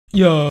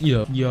Yo.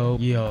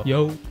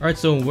 Alright,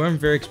 so we're in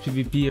Varix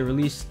PvP. It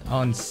released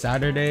on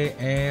Saturday,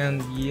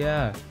 and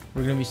yeah,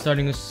 we're gonna be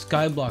starting a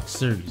Skyblock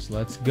series.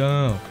 Let's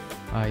go.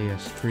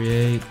 Yes,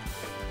 create.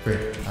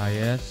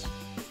 Yes.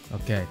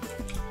 Okay.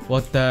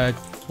 What the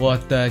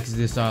heck is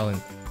this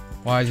island?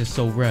 Why is it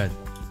so red?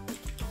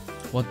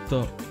 What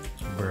the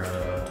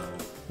bruh?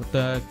 What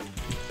the heck?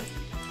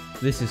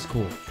 This is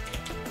cool.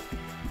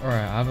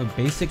 Alright, I have a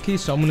basic key,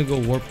 so I'm gonna go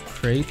warp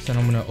crates and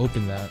I'm gonna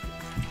open that.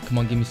 Come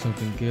on, give me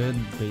something good.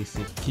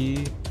 Basic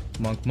key.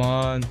 Come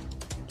on.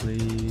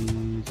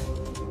 Please.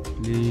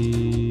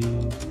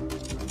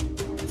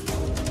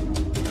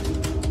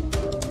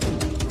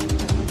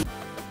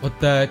 What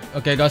the heck?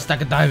 Okay, I got a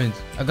stack of diamonds.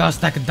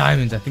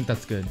 I think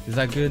that's good. Is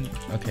that good?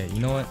 Okay, you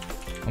know what?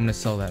 I'm gonna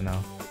sell that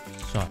now.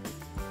 Shop.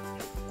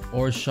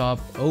 Or shop.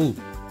 Oh.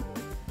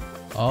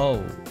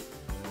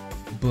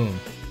 Boom.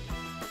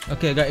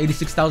 Okay, I got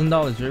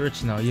 $86,000. Very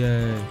rich now.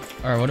 Yay.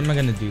 Alright, what am I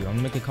gonna do? I'm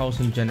gonna make a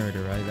cobblestone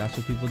generator, right? That's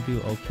what people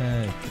do?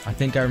 Okay. I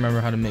think I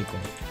remember how to make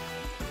one.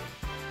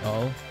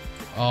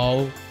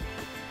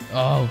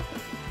 I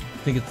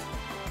think it's...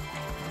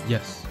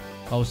 Yes.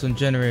 Cobblestone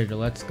generator.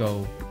 Let's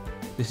go.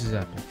 This is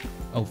epic.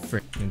 Oh,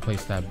 frick. Let me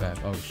place that back.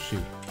 Oh,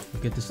 shoot.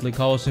 Look at this lit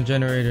cobblestone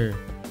generator.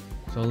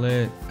 So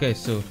lit. Okay,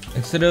 so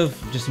instead of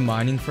just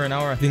mining for an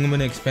hour, I think I'm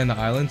gonna expand the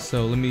island.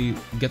 So let me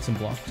get some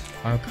blocks.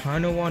 I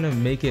kind of want to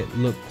make it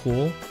look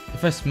cool.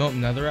 If I smelt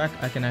netherrack,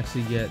 I can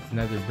actually get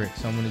nether brick.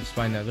 So I'm gonna just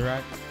buy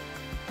netherrack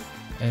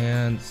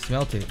and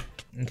smelt it.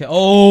 Okay.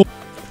 Oh, all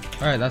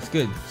right, that's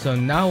good. So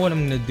now what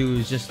I'm gonna do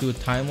is just do a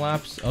time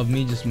lapse of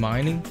me just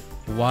mining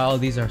while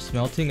these are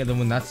smelting, and then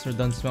when that's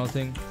done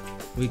smelting,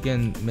 we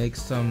can make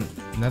some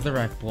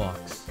netherrack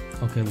blocks.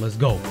 Okay, let's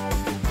go.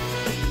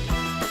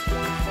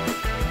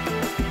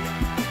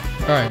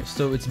 Alright,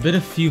 so it's been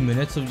a few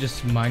minutes of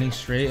just mining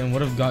straight, and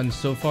what I've gotten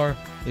so far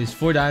is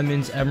 4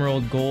 diamonds,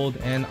 emerald, gold,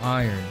 and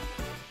iron.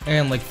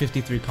 And like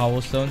 53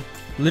 cobblestone.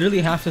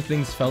 Literally half the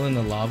things fell in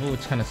the lava,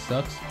 which kind of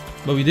sucks.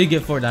 But we did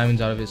get 4 diamonds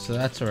out of it, so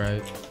that's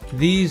alright.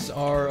 These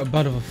are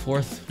about of a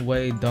 4th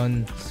way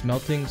done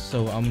smelting,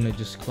 so I'm gonna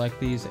just collect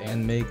these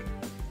and make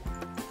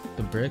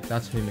the brick.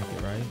 That's how we make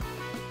it, right?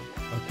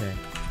 Okay.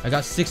 I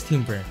got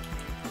 16 brick.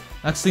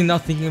 Actually, now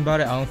thinking about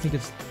it, I don't think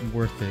it's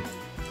worth it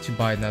to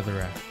buy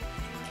netherrack.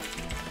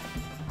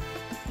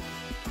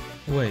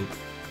 Wait,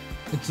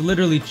 it's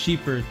literally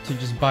cheaper to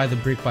just buy the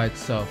brick by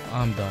itself.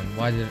 I'm done.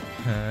 Why did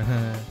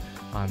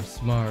I'm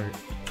smart.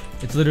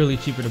 It's literally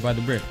cheaper to buy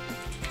the brick.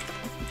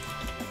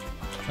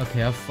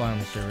 Okay, I'll fly on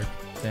the server.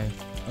 Dang.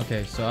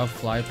 Okay, so I'll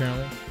fly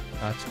apparently.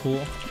 That's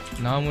cool.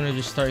 Now I'm gonna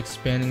just start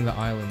expanding the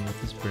island with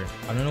this brick.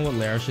 I don't know what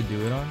layer I should do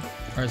it on.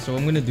 Alright, so what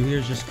I'm gonna do here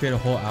is just create a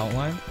whole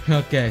outline.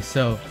 Okay,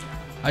 so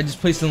I just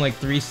placed in like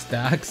 3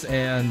 stacks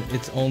and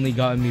it's only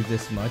gotten me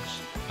this much.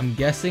 I'm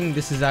guessing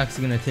this is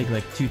actually gonna take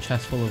like 2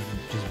 chests full of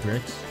just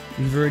bricks.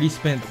 We've already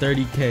spent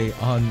 30k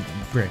on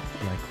brick.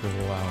 Like,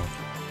 wow.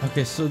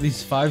 Okay, so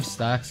these 5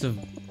 stacks of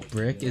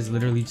brick is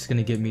literally just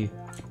gonna get me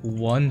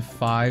 1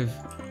 5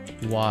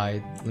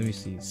 wide, let me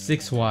see,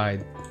 6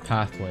 wide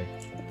pathway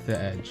to the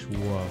edge.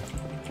 Whoa.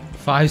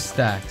 5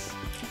 stacks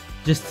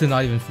just to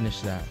not even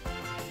finish that.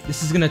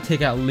 This is gonna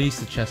take at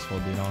least a chest full,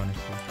 dude,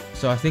 honestly.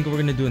 So I think we're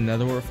gonna do a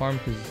netherwort farm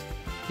because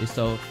they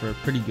sell for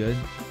pretty good.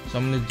 So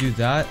I'm gonna do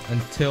that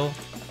until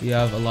we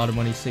have a lot of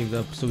money saved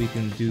up so we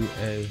can do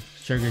a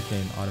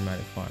sugarcane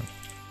automatic farm.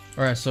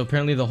 Alright, so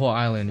apparently the whole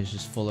island is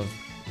just full of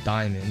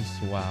diamonds.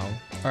 Wow.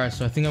 Alright,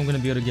 so I think I'm gonna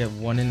be able to get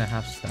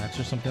 1.5 stacks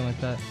or something like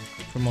that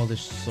from all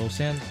this soul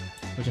sand,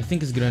 which I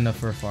think is good enough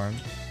for a farm.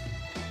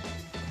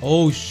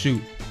 Oh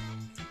shoot.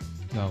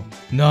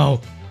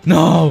 No.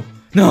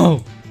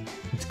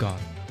 It's gone.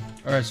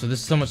 Alright, so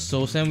this is how much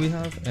soul sand we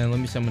have, and let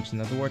me see how much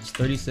netherwarts.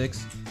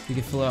 36. We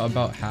can fill out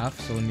about half,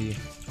 so let me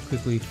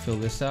quickly fill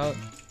this out.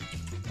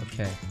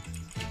 Okay.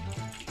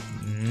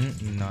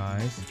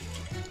 Nice.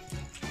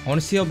 I want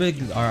to see how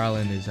big our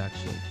island is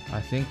actually.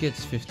 I think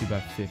it's 50 by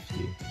 50.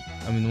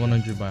 I mean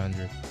 100 by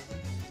 100.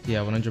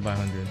 Yeah, 100 by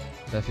 100.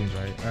 That seems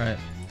right. Alright.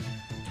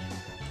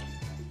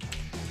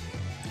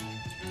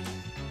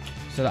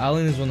 So the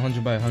island is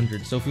 100 by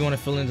 100. So if we want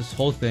to fill in this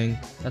whole thing,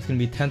 that's going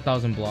to be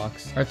 10,000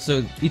 blocks. Alright,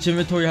 so each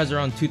inventory has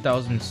around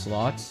 2,000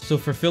 slots. So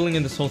for filling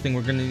in this whole thing,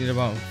 we're going to need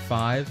about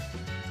 5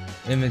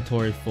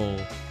 inventory full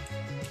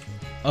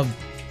of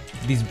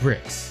these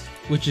bricks,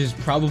 which is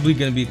probably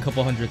going to be a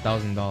couple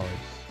 $100,000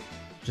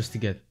 just to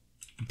get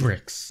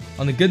bricks.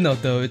 On the good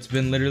note though, it's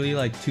been literally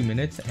like 2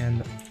 minutes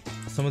and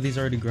some of these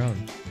already grown.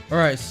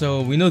 Alright,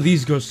 so we know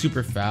these grow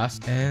super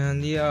fast,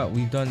 and yeah,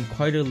 we've done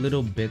quite a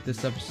little bit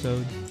this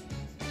episode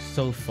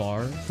so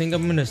far. I think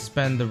I'm gonna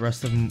spend the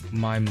rest of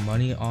my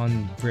money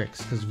on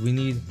bricks because we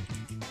need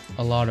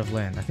a lot of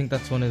land. I think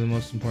that's one of the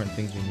most important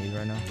things we need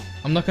right now.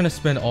 I'm not gonna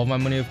spend all my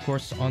money, of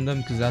course, on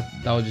them because that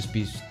would just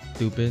be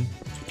stupid.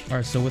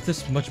 Alright, so with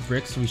this much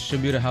bricks, we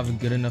should be able to have a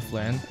good enough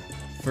land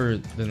for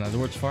the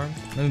netherwarts farm.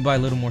 Let me buy a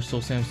little more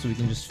soul sand so we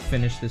can just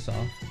finish this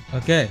off.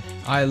 Okay,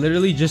 I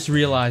literally just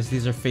realized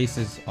these are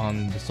faces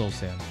on the soul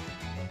sand.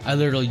 I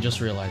literally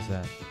just realized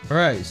that.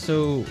 Alright,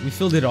 so we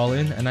filled it all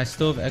in, and I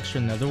still have extra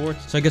nether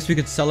warts. So I guess we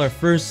could sell our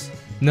first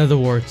nether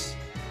warts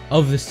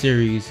of the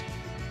series.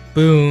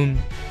 Boom,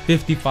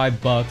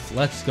 55 bucks.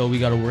 Let's go. We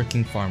got a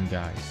working farm,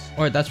 guys.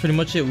 Alright, that's pretty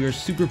much it. We were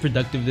super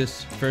productive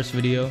this first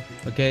video.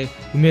 Okay,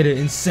 we made an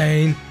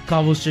insane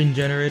cobblestone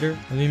generator,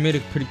 and we made a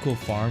pretty cool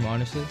farm,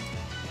 honestly.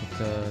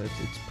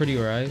 It's pretty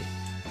alright.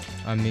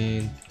 I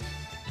mean,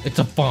 it's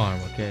a farm,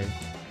 okay?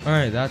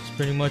 Alright, that's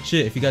pretty much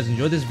it. If you guys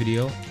enjoyed this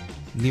video,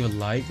 leave a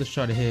like. Let's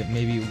try to hit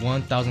maybe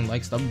 1,000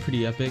 likes. That'd be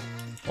pretty epic.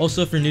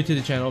 Also, if you're new to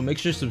the channel, make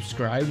sure to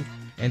subscribe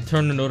and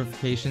turn on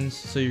notifications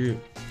so you're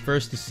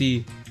first to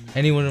see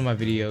any one of my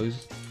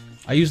videos.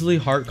 I usually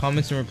heart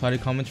comments and reply to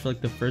comments for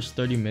like the first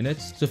 30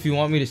 minutes. So if you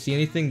want me to see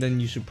anything, then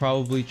you should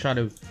probably try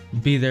to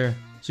be there.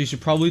 So you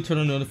should probably turn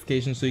on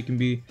notifications so you can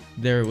be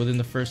there within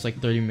the first like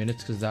 30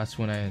 minutes, because that's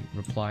when I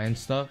reply and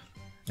stuff.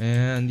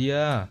 And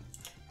yeah,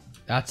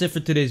 that's it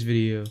for today's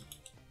video.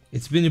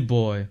 It's been your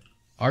boy,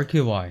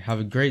 RKY. Have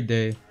a great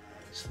day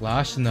 /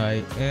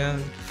 night,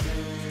 and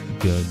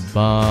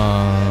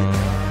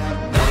goodbye.